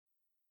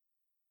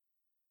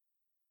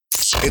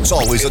It's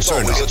always a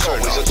turn up.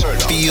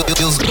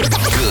 Feels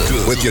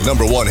good with your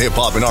number one hip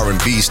hop and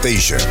R&B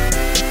station.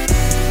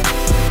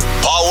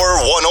 Power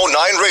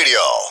 109 Radio.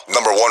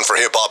 Number one for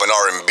hip hop and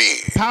R&B.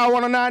 Power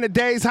 109, the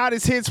day's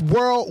hottest hits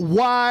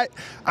worldwide.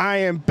 I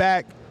am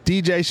back.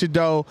 DJ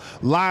Shadow,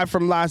 live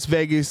from Las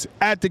Vegas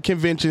at the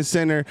Convention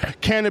Center,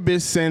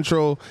 Cannabis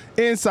Central,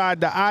 inside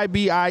the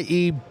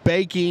IBIE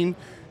Baking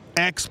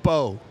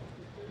Expo.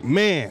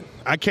 Man,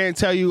 I can't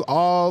tell you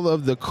all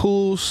of the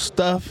cool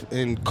stuff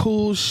and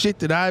cool shit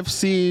that I've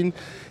seen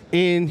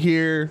in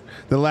here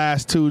the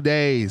last 2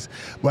 days.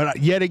 But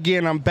yet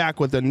again, I'm back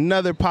with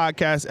another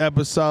podcast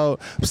episode.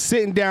 I'm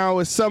sitting down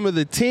with some of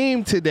the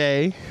team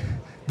today,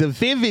 the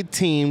Vivid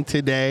team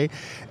today,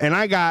 and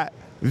I got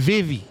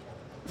Vivi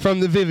from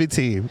the Vivid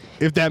team,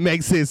 if that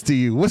makes sense to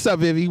you. What's up,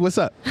 Vivi? What's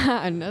up?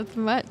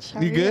 Nothing much.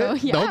 How you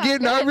good? Yeah, don't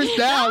get nervous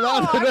now.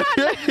 No,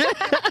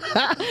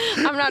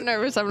 I'm not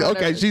nervous. I'm not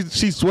okay, nervous.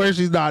 she swears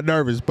she's not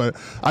nervous, but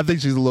I think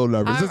she's a little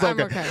nervous. It's okay.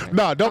 I'm okay.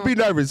 No, don't be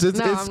nervous.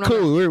 It's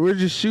cool. We're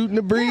just shooting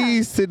the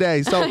breeze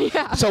today. So,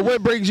 So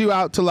what brings you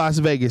out to Las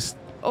Vegas?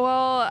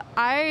 Well,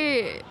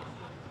 I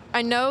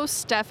know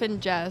Steph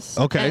and Jess.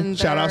 Okay, and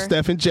shout out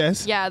Steph and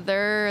Jess. Yeah,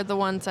 they're the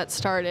ones that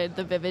started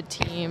the Vivid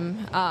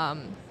team.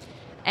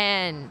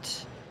 And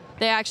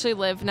they actually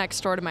live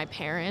next door to my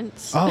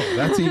parents. Oh,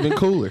 that's even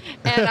cooler.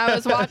 And I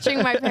was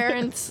watching my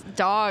parents'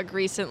 dog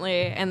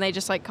recently, and they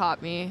just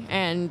caught me,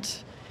 and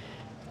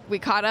we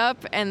caught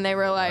up, and they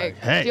were like,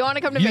 hey, do you want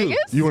to come to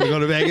Vegas? You want to go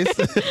to Vegas?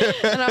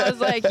 And I was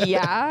like,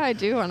 yeah, I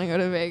do want to go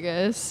to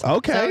Vegas.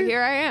 Okay. So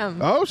here I am.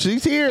 Oh,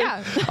 she's here.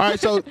 Yeah. All right,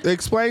 so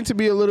explain to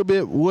me a little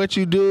bit what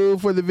you do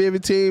for the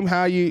Vivid team,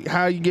 how you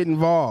get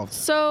involved.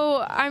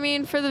 So, I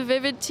mean, for the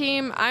Vivid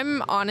team,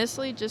 I'm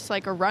honestly just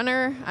like a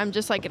runner. I'm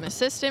just like an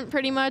assistant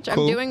pretty much.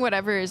 Cool. I'm doing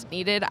whatever is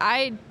needed.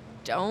 I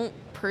don't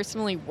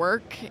personally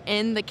work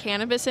in the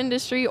cannabis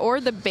industry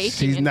or the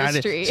baking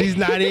industry. She's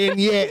not in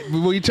yet, but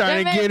we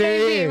trying to get her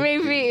in.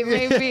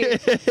 Maybe.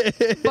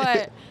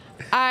 But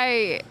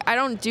I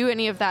don't do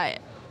any of that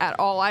at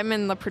all. I'm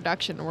in the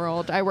production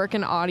world. I work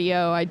in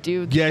audio. I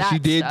do Yes, that you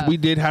did. stuff. We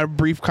did have a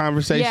brief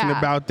conversation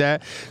about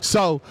that.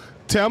 So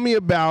tell me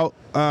about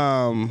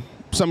some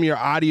of your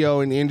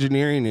audio and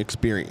engineering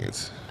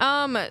experience.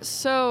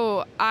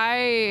 So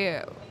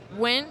I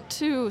went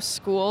to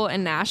school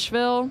in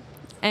Nashville,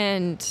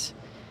 and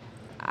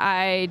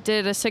I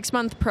did a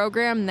 6-month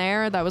program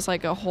there that was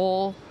like a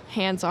whole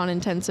hands-on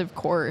intensive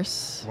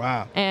course.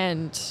 Wow.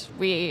 And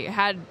we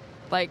had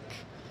like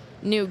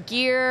new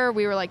gear.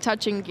 We were like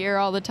touching gear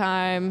all the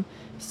time.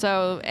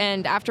 So,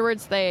 and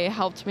afterwards they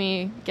helped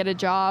me get a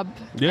job.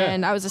 Yeah.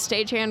 And I was a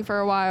stagehand for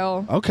a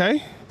while.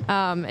 Okay.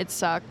 It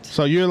sucked.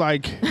 So you're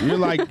like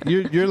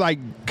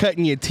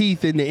cutting your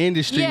teeth in the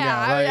industry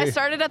now. Yeah, I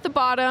started at the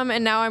bottom,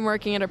 and now I'm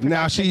working at a production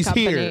Now she's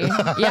company. here.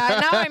 Yeah,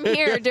 now I'm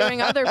here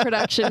doing other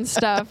production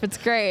stuff. It's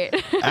great.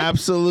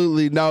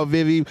 Absolutely. No,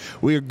 Vivi,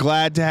 we're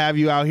glad to have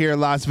you out here in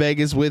Las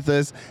Vegas with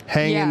us,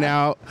 hanging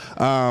out.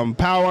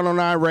 Power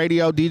 109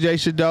 Radio, DJ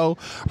Shadow.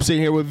 I'm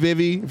sitting here with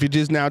Vivi, if you're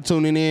just now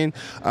tuning in.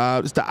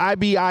 It's the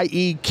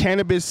IBIE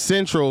Cannabis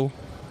Central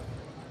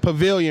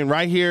Pavilion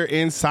right here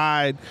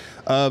inside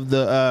of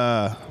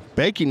the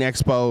Baking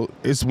Expo.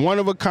 It's one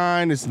of a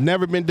kind. It's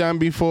never been done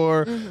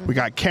before. Mm-hmm. We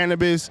got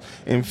cannabis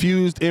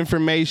infused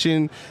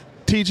information,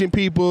 teaching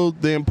people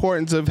the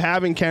importance of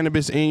having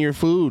cannabis in your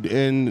food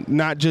and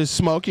not just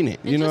smoking it.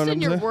 You know what I'm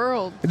saying? Just in your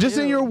world. Just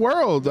in your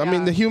world. Yeah. I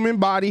mean, the human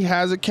body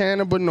has a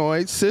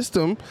cannabinoid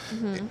system,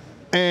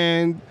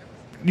 and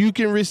you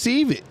can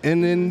receive it,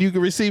 and then you can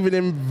receive it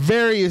in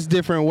various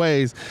different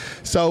ways.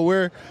 So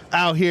we're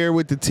out here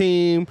with the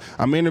team.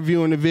 I'm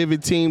interviewing the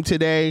Vivid team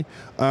today.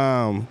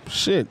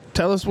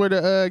 Tell us where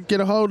to get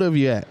a hold of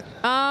you at.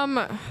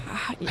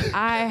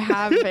 I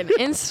have an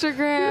Instagram.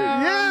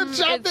 Yeah,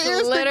 drop the Instagram.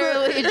 It's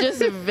literally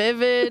just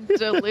Vivid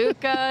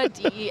Deluca,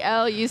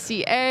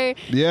 DELUCA.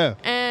 Yeah.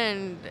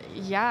 And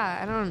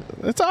I don't.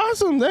 That's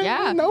awesome.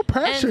 No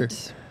pressure.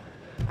 And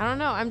I don't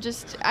know. I'm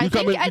just. You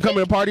coming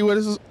to party with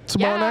us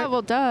tomorrow night? Yeah,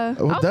 well, duh.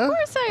 Well, of duh.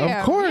 course I am.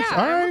 Of course.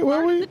 Yeah, all right.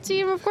 Well, the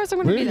team. Of course I'm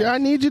going to be there. I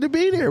need you to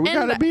be there. We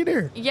got to be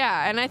there.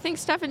 Yeah, and I think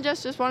Steph and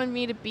Jess just wanted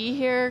me to be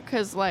here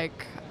because,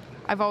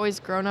 I've always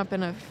grown up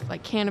in a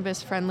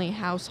cannabis-friendly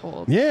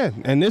household. Yeah,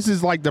 and this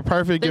is like the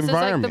perfect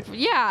environment.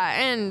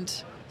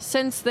 And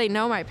since they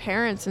know my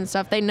parents and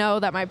stuff, they know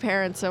that my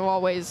parents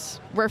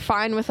were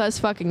fine with us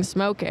fucking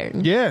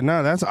smoking. Yeah,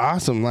 no, that's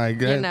awesome.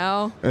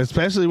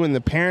 Especially when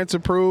the parents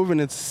approve and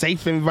it's a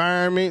safe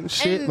environment and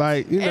shit.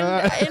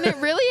 And it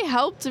really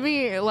helped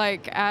me,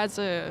 as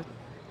a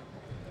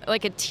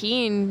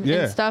teen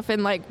and stuff,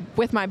 and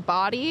with my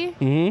body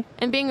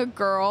and being a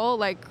girl,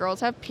 girls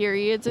have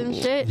periods and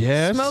shit.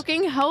 Yes.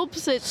 Smoking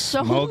helps it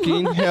so much.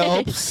 Smoking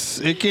helps.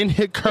 It can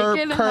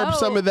curb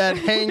some of that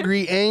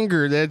hangry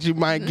anger that you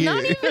might get.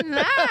 Not even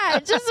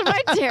that. Just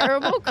my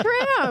terrible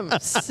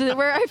cramps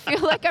where I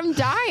feel like I'm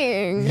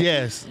dying.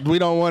 Yes. We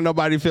don't want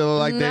nobody feeling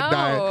like they're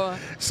dying.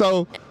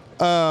 So,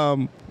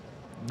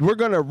 we're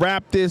gonna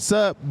wrap this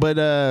up, but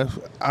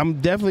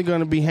I'm definitely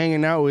gonna be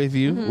hanging out with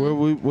you.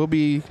 We'll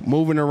be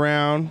moving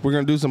around. We're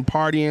gonna do some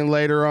partying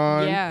later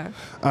on.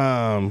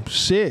 Yeah.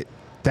 Shit.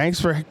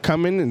 Thanks for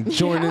coming and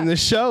joining the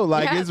show.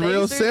 Like, it's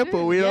real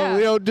simple. We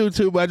don't do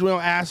too much. We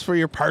don't ask for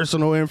your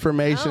personal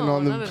information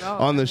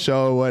on the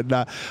show or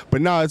whatnot.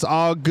 But no, it's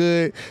all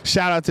good.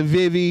 Shout out to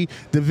Vivi,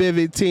 the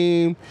Vivid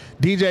team,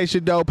 DJ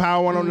Shadow,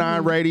 Power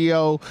 109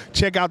 Radio.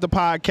 Check out the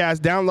podcast.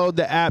 Download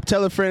the app.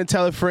 Tell a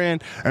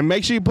friend, and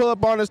make sure you pull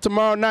up on us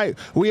tomorrow night.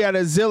 We at a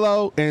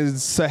Zillow in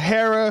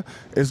Sahara.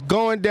 It's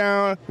going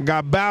down.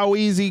 Got Bow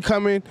Easy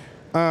coming.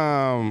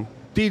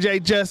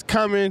 DJ Just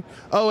coming,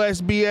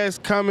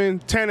 OSBS coming,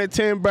 10 of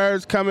 10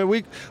 Birds coming.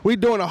 We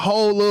doing a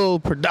whole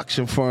little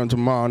production for him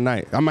tomorrow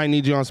night. I might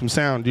need you on some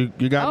sound. You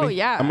got me? Oh,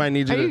 yeah. I might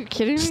need you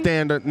to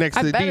stand up next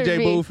to the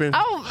DJ booth and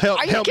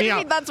help me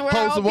out. That's where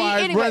hold some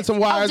wires, anyway, run some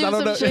wires. I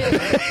don't know.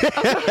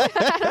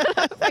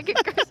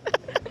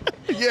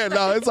 Yeah,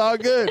 no, it's all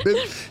good.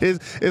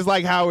 It's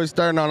like Howard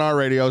Stern on our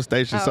radio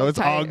station, so it's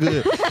all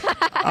good.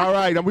 All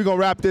right, and we're going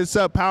to wrap this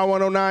up. Power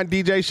 109,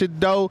 DJ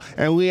Shadow,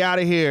 and we out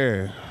of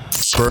here.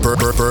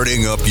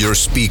 Burning up your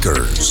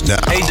speakers now.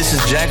 Hey, this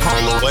is Jack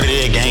Harlow. What it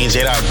is, gang?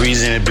 J-Dot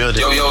Breeze in the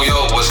building. Yo,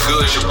 what's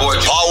good? It's your boy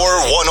Power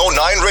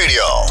 109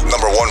 Radio,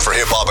 #1 for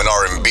hip hop and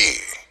R&B.